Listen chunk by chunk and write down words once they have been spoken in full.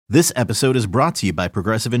This episode is brought to you by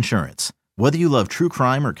Progressive Insurance. Whether you love true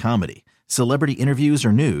crime or comedy, celebrity interviews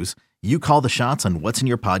or news, you call the shots on what's in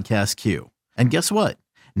your podcast queue. And guess what?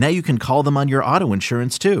 Now you can call them on your auto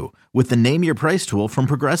insurance too with the Name Your Price tool from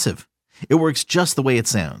Progressive. It works just the way it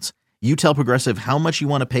sounds. You tell Progressive how much you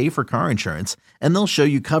want to pay for car insurance, and they'll show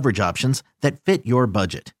you coverage options that fit your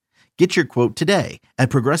budget. Get your quote today at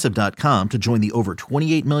Progressive.com to join the over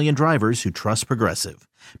 28 million drivers who trust Progressive.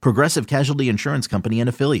 Progressive Casualty Insurance Company and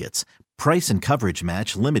Affiliates. Price and coverage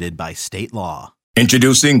match limited by state law.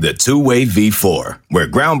 Introducing the Two-Way V4, where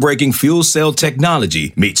groundbreaking fuel cell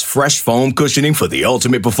technology meets fresh foam cushioning for the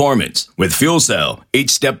ultimate performance. With fuel cell, each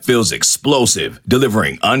step feels explosive,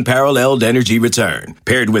 delivering unparalleled energy return.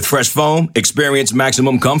 Paired with fresh foam, experience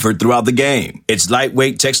maximum comfort throughout the game. Its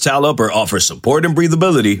lightweight textile upper offers support and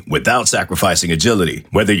breathability without sacrificing agility.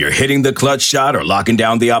 Whether you're hitting the clutch shot or locking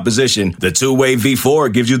down the opposition, the Two-Way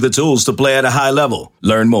V4 gives you the tools to play at a high level.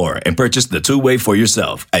 Learn more and purchase the Two-Way for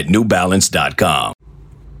yourself at NewBalance.com.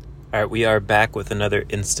 All right, we are back with another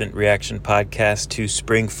instant reaction podcast to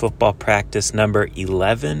spring football practice number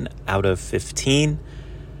 11 out of 15.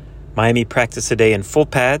 Miami practiced today in full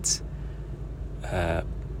pads. The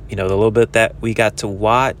little bit that we got to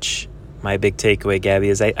watch, my big takeaway, Gabby,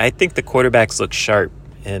 is I think the quarterbacks look sharp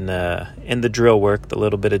in the drill work, the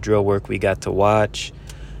little bit of drill work we got to watch.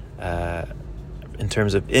 In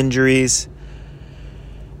terms of injuries,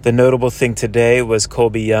 the notable thing today was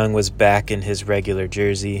Colby Young was back in his regular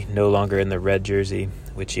jersey, no longer in the red jersey,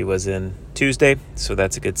 which he was in Tuesday, so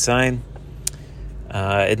that's a good sign.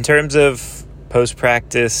 In terms of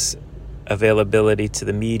post-practice availability to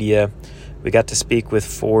the media, we got to speak with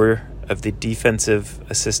 4 of the defensive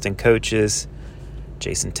assistant coaches,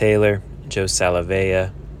 Jason Taylor, Joe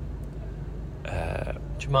Salavea,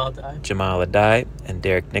 Jamal Adai, and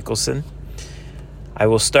Derek Nicholson. I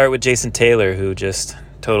will start with Jason Taylor, who just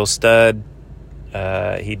total stud.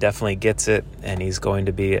 He definitely gets it, and he's going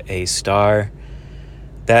to be a star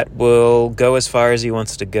that will go as far as he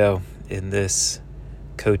wants to go in this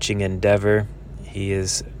coaching endeavor. He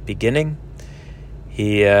is beginning.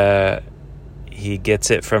 He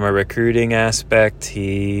gets it from a recruiting aspect.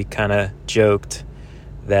 He kind of joked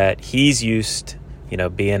that he's used,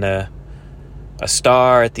 being a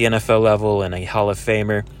star at the NFL level and a Hall of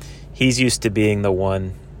Famer. He's used to being the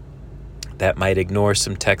one that might ignore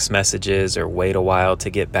some text messages or wait a while to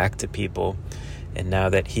get back to people. And now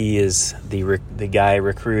that he is the guy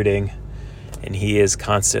recruiting, and he is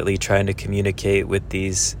constantly trying to communicate with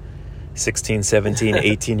these 16, 17,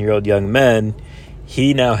 18-year-old young men,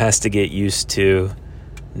 he now has to get used to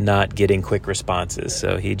not getting quick responses.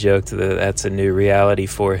 So he joked that that's a new reality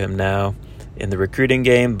for him now in the recruiting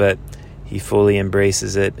game, but he fully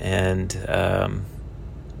embraces it. And,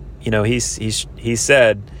 he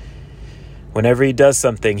said whenever he does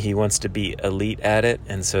something, he wants to be elite at it,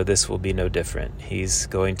 and so this will be no different. He's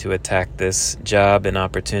going to attack this job and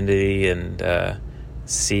opportunity and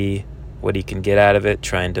see what he can get out of it,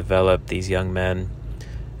 try and develop these young men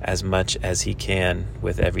as much as he can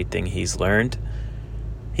with everything he's learned.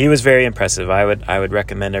 He was very impressive. I would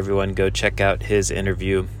recommend everyone go check out his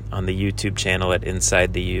interview on the YouTube channel at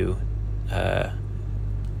Inside the U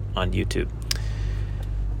on YouTube.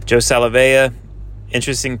 Joe Salavea,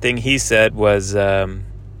 interesting thing he said was, Leonard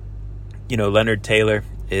Taylor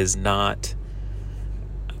is not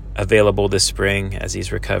available this spring as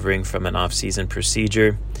he's recovering from an off-season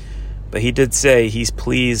procedure. But he did say he's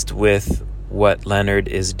pleased with what Leonard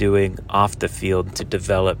is doing off the field to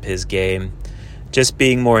develop his game. Just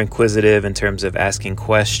being more inquisitive in terms of asking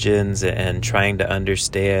questions and trying to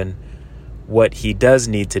understand what he does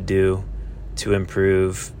need to do to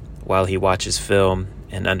improve while he watches film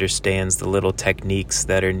and understands the little techniques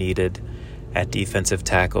that are needed at defensive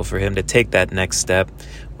tackle for him to take that next step.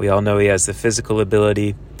 We all know he has the physical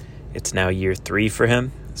ability. It's now year 3 for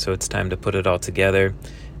him, so it's time to put it all together.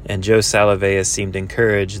 And Joe Salavea seemed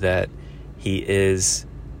encouraged that he is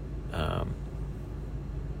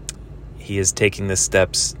taking the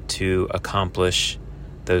steps to accomplish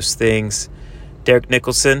those things. Derek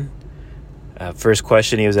Nicholson, first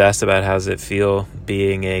question he was asked about, how does it feel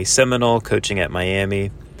being a Seminole coaching at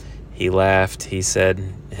Miami? He laughed. He said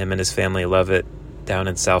him and his family love it down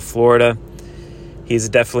in South Florida. He's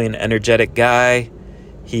definitely an energetic guy.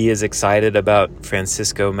 He is excited about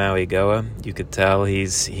Francisco Mauigoa. You could tell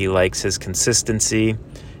he likes his consistency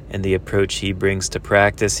and the approach he brings to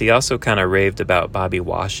practice. He also kind of raved about Bobby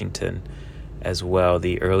Washington as well,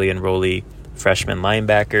 the early enrollee freshman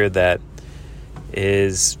linebacker that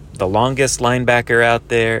is the longest linebacker out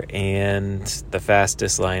there and the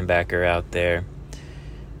fastest linebacker out there.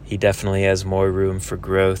 He definitely has more room for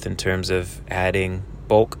growth in terms of adding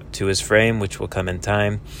bulk to his frame, which will come in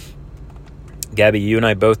time. Gabby, you and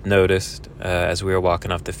I both noticed as we were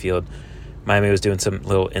walking off the field, Miami was doing some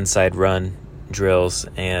little inside run drills,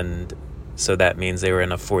 and so that means they were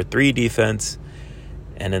in a 4-3 defense.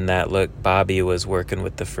 And in that look, Bobby was working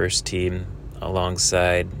with the first team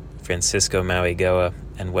alongside Francisco Mauigoa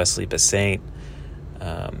and Wesley Basaint.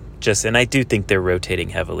 And I do think they're rotating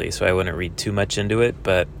heavily, so I wouldn't read too much into it,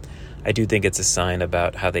 but I do think it's a sign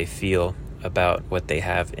about how they feel about what they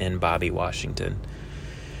have in Bobby Washington.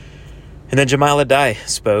 And then Jamal Adai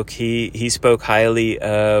spoke. He spoke highly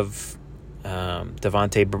of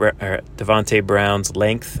Devontae Brown's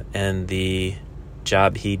length and the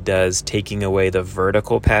job he does taking away the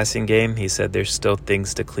vertical passing game. He said there's still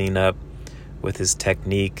things to clean up with his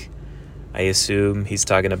technique. I assume he's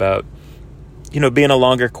talking about, being a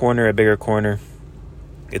longer corner, a bigger corner.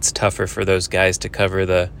 It's tougher for those guys to cover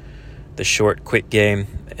the short, quick game,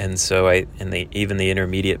 and so even the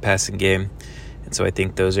intermediate passing game. And so I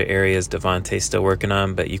think those are areas Devontae's still working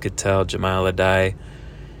on, but you could tell Jamal Adai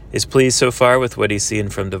is pleased so far with what he's seeing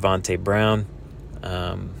from Devontae Brown.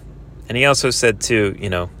 And he also said, too,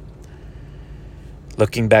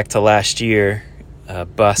 looking back to last year,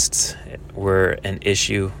 busts were an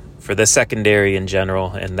issue for the secondary in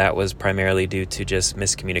general, and that was primarily due to just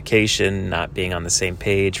miscommunication, not being on the same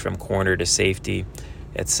page from corner to safety,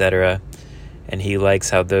 etc. And he likes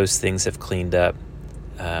how those things have cleaned up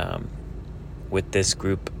with this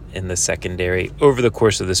group in the secondary over the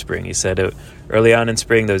course of the spring. He said early on in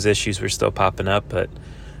spring those issues were still popping up, but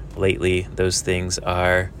lately those things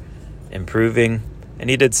are improving. And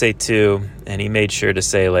he did say too, and he made sure to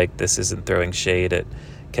say, this isn't throwing shade at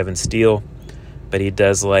Kevin Steele, but he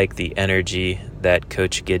does like the energy that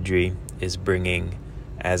Coach Guidry is bringing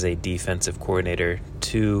as a defensive coordinator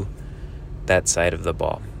to that side of the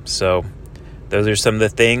ball. So those are some of the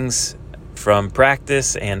things from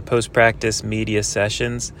practice and post-practice media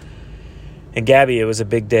sessions. And Gabby, it was a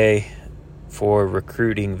big day for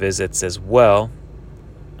recruiting visits as well.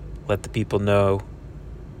 Let the people know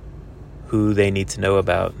who they need to know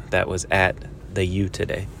about that was at the U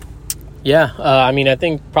today. Yeah, I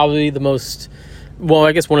think probably one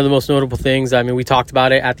of the most notable things, we talked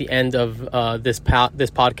about it at the end of this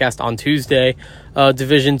podcast on Tuesday.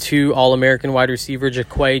 Division II All-American wide receiver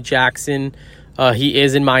Jaquay Jackson. He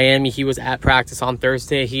is in Miami. He was at practice on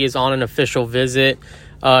Thursday. He is on an official visit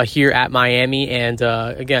here at Miami. And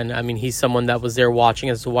again, he's someone that was there watching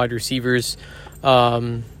as the wide receivers.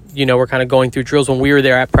 We're kind of going through drills. When we were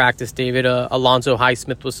there at practice, David, Alonzo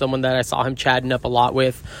Highsmith was someone that I saw him chatting up a lot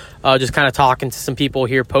with, just kind of talking to some people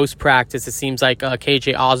here post-practice. It seems like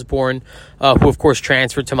KJ Osborne, who, of course,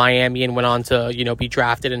 transferred to Miami and went on to, be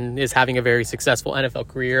drafted and is having a very successful NFL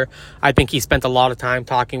career. I think he spent a lot of time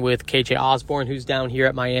talking with KJ Osborne, who's down here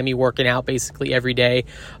at Miami working out basically every day.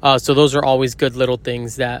 So those are always good little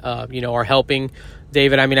things that, are helping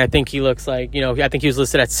David. I think he looks like, I think he was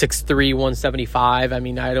listed at 6'3", 175.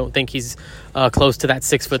 I don't think he's close to that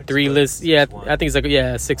 6'3" list. Yeah, I think he's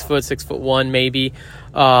 6'1" maybe.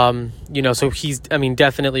 So he's,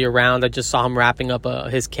 definitely around. I just saw him wrapping up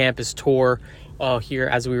his campus tour here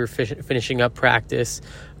as we were finishing up practice.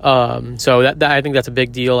 So that I think that's a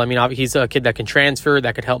big deal. He's a kid that can transfer,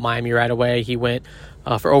 that could help Miami right away. He went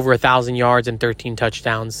for over 1,000 yards and 13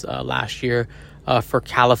 touchdowns last year. For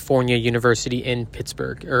California University in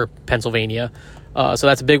Pittsburgh or Pennsylvania. So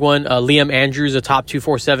that's a big one. Liam Andrews, a top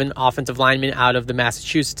 247 offensive lineman out of the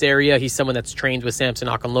Massachusetts area. He's someone that's trained with Samson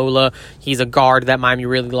Akinlola. He's a guard that Miami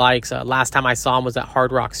really likes. Last time I saw him was at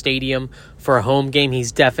Hard Rock Stadium for a home game.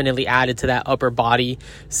 He's definitely added to that upper body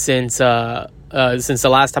since the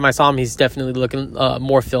last time I saw him. He's definitely looking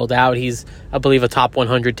more filled out. He's, I believe, a top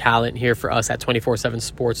 100 talent here for us at 24/7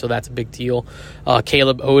 Sports, so that's a big deal.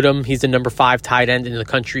 Caleb Odom, he's the number 5 tight end in the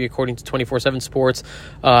country according to 24/7 Sports.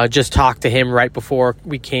 Just talked to him right before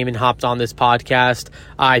we came and hopped on this podcast.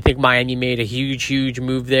 I think Miami made a huge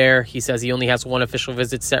move there. He says he only has one official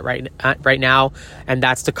visit set right now, and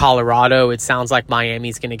that's to Colorado. It sounds like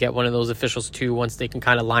Miami's going to get one of those officials too once they can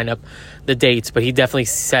kind of line up the dates. But he definitely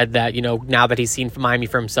said that, now that he's seen from Miami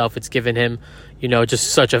for himself, it's given him,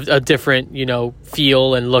 just such a different,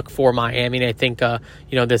 feel and look for Miami. And I think,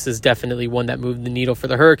 this is definitely one that moved the needle for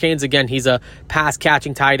the Hurricanes. Again, he's a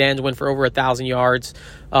pass-catching tight end, went for over 1,000 yards,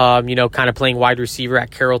 kind of playing wide receiver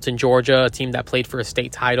at Carrollton, Georgia, a team that played for a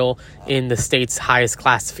state title in the state's highest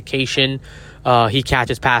classification. He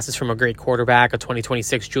catches passes from a great quarterback, a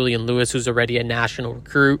 2026 Julian Lewis, who's already a national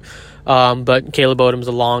recruit. But Caleb Odom's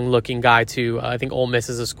a long-looking guy, too. I think Ole Miss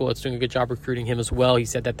is a school that's doing a good job recruiting him as well. He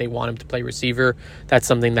said that they want him to play receiver. That's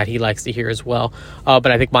something that he likes to hear as well.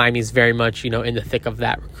 But I think Miami's very much, in the thick of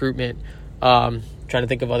that recruitment. trying to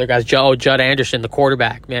think of other guys. Judd Anderson, the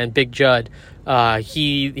quarterback, man, big Judd.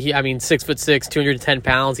 He I mean, 6'6", 210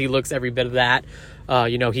 pounds. He looks every bit of that.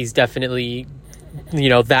 He's definitely,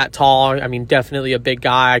 that tall. I mean, definitely a big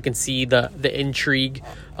guy. I can see the intrigue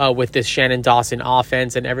with this Shannon Dawson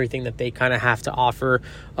offense and everything that they kind of have to offer.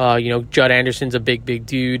 Judd Anderson's a big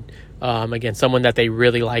dude. Again, someone that they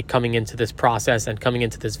really like coming into this process and coming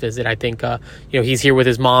into this visit. I think, he's here with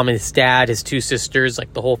his mom and his dad, his two sisters,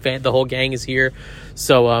 like the whole gang is here.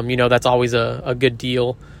 So, that's always a good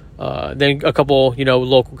deal. Then a couple,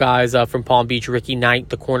 local guys from Palm Beach, Ricky Knight,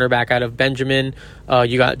 the cornerback out of Benjamin.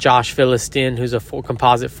 You got Josh Philistin, who's a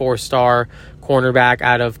composite 4-star cornerback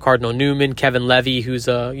out of Cardinal Newman. Kevin Levy, who's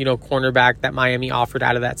a, cornerback that Miami offered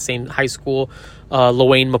out of that same high school.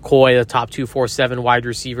 LaWayne McCoy, the top 247 wide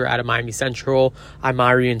receiver out of Miami Central.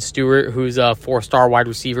 Imarian Stewart, who's a 4-star wide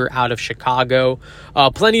receiver out of Chicago.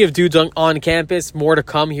 Plenty of dudes on campus. More to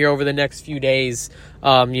come here over the next few days.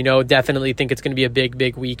 Definitely think it's going to be a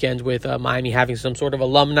big weekend with Miami having some sort of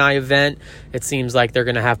alumni event. It seems like they're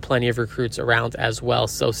going to have plenty of recruits around as well.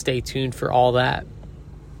 So stay tuned for all that.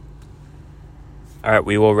 All right,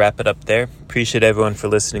 we will wrap it up there. Appreciate everyone for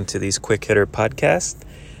listening to these Quick Hitter podcasts.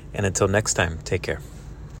 And until next time, take care.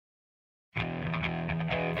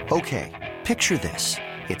 Okay, picture this.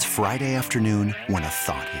 It's Friday afternoon when a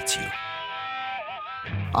thought hits you.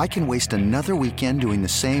 I can waste another weekend doing the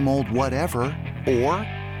same old whatever, or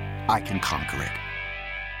I can conquer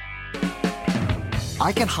it.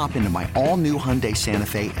 I can hop into my all-new Hyundai Santa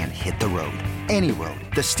Fe and hit the road. Any road.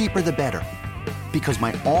 The steeper, the better. Because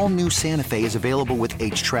my all-new Santa Fe is available with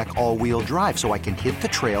H-Track all-wheel drive, so I can hit the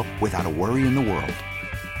trail without a worry in the world.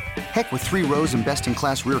 Heck, with 3 rows and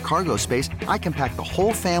best-in-class rear cargo space, I can pack the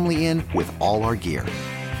whole family in with all our gear.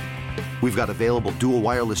 We've got available dual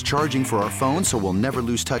wireless charging for our phones, so we'll never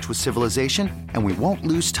lose touch with civilization, and we won't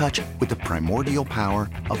lose touch with the primordial power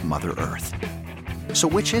of Mother Earth. So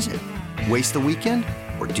which is it? Waste the weekend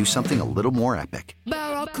or do something a little more epic?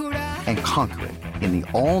 And conquer it in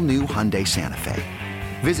the all-new Hyundai Santa Fe.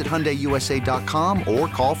 Visit HyundaiUSA.com or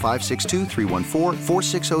call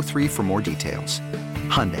 562-314-4603 for more details.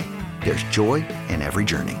 Hyundai, there's joy in every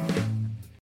journey.